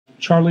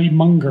Charlie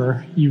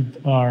Munger, you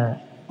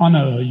are on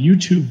a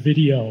YouTube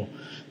video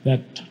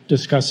that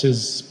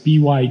discusses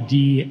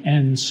BYD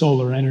and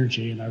solar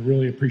energy, and I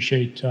really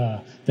appreciate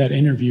that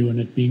interview and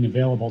it being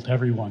available to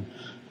everyone.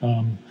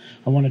 I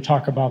want to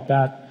talk about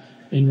that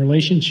in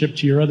relationship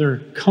to your other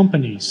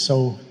companies.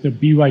 So the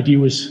BYD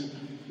was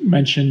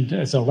mentioned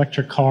as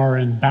electric car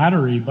and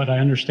battery, but I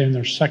understand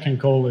their second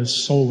goal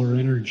is solar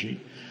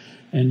energy.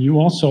 And you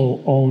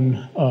also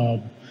own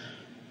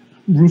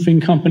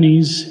roofing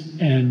companies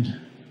and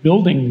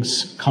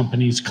buildings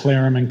companies,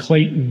 Clarem and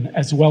Clayton,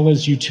 as well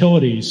as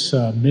utilities,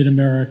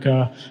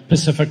 Mid-America,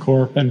 Pacific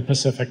Corp, and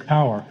Pacific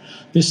Power.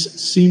 This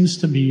seems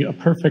to be a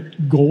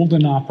perfect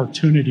golden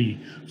opportunity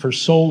for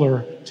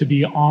solar to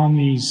be on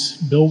these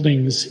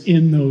buildings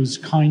in those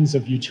kinds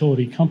of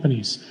utility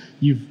companies.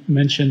 You've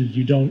mentioned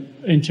you don't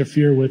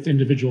interfere with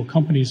individual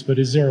companies, but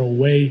is there a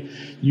way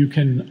you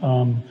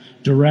can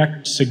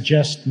direct,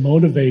 suggest,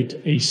 motivate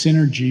a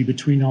synergy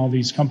between all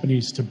these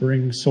companies to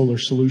bring solar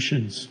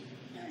solutions?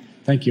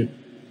 Thank you.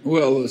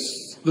 Well,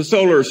 the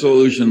solar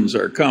solutions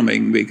are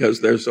coming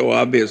because they're so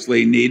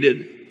obviously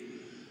needed.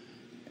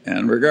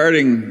 And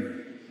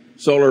regarding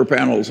solar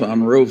panels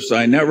on roofs,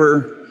 I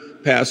never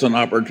pass an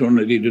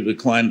opportunity to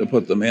decline to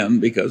put them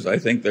in because I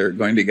think they're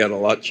going to get a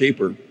lot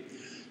cheaper.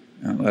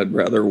 And I'd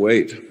rather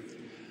wait.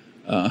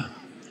 Well,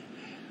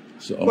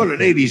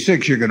 at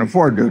 86, you can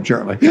afford to,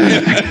 Charlie.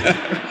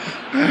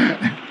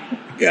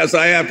 Yes,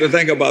 I have to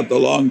think about the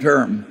long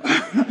term.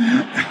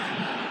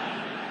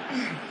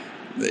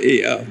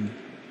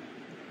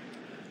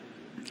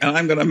 And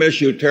I'm going to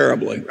miss you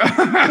terribly.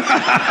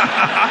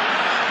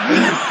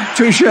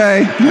 Touche.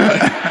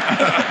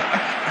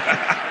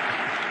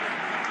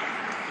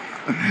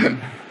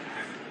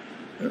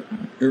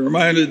 It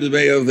reminded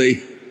me of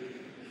the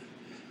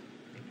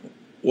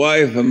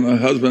wife, and the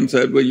husband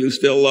said, "Will you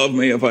still love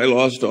me if I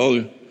lost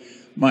all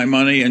my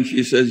money?" And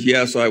she says,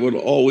 "Yes, I would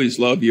always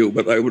love you,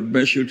 but I would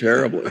miss you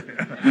terribly."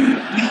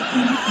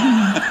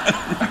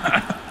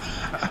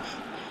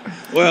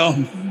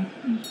 Well,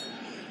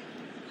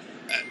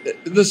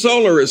 the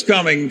solar is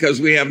coming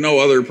because we have no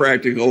other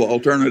practical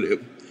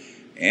alternative.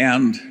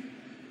 And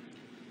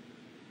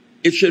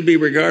it should be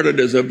regarded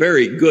as a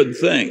very good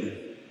thing,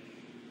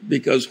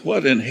 because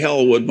what in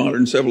hell would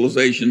modern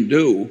civilization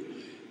do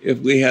if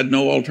we had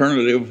no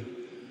alternative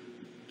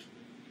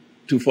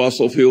to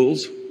fossil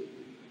fuels?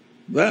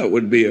 That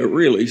would be a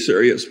really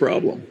serious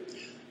problem.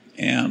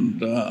 And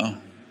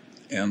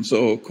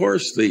so, of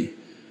course, the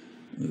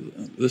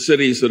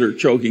cities that are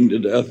choking to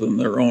death in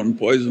their own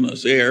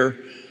poisonous air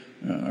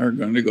are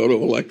going to go to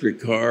electric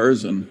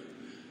cars, and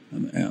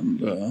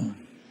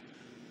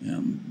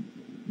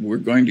we're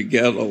going to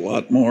get a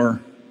lot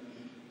more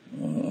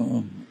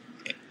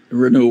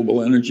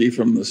renewable energy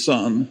from the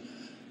sun.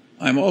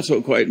 I'm also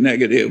quite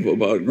negative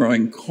about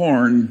growing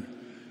corn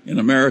in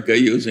America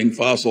using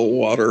fossil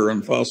water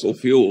and fossil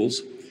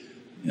fuels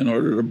in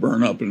order to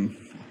burn up in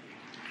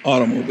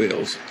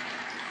automobiles.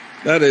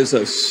 That is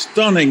a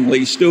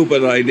stunningly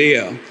stupid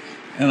idea,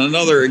 and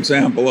another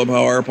example of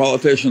how our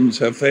politicians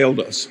have failed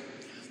us.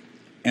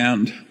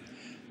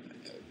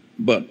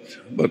 But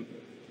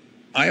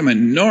I am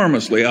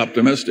enormously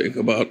optimistic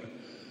about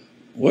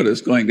what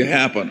is going to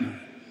happen.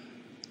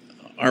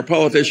 Our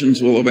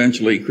politicians will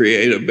eventually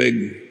create a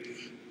big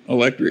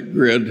electric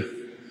grid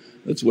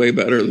that's way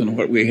better than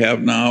what we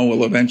have now.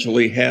 We'll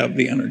eventually have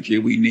the energy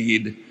we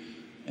need,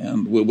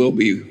 and we will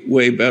be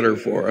way better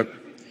for it.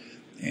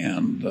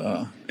 And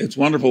it's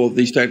wonderful that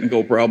these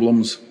technical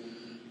problems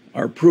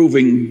are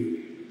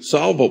proving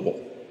solvable.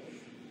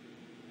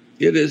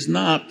 It is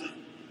not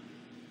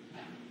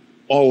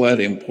all that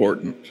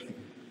important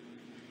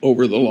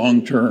over the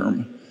long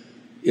term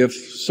if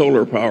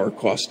solar power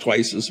costs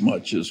twice as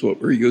much as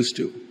what we're used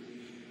to.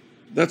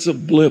 That's a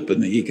blip in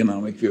the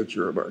economic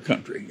future of our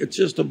country. It's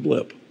just a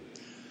blip.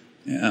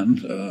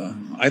 And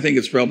I think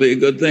it's probably a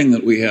good thing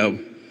that we have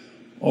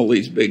all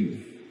these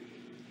big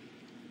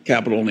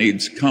capital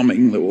needs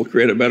coming that will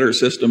create a better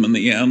system in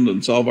the end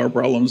and solve our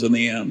problems in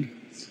the end.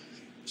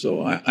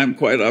 So I'm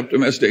quite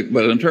optimistic.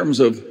 But in terms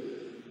of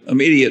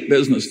immediate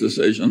business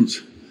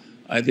decisions,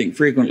 I think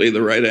frequently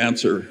the right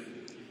answer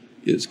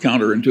is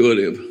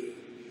counterintuitive.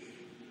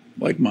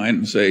 Like mine,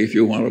 and say, if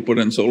you want to put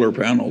in solar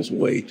panels,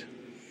 wait.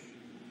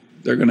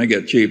 They're going to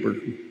get cheaper.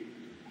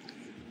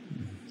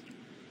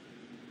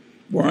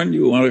 Warren,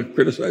 you want to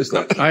criticize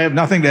that? I have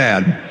nothing to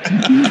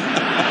add.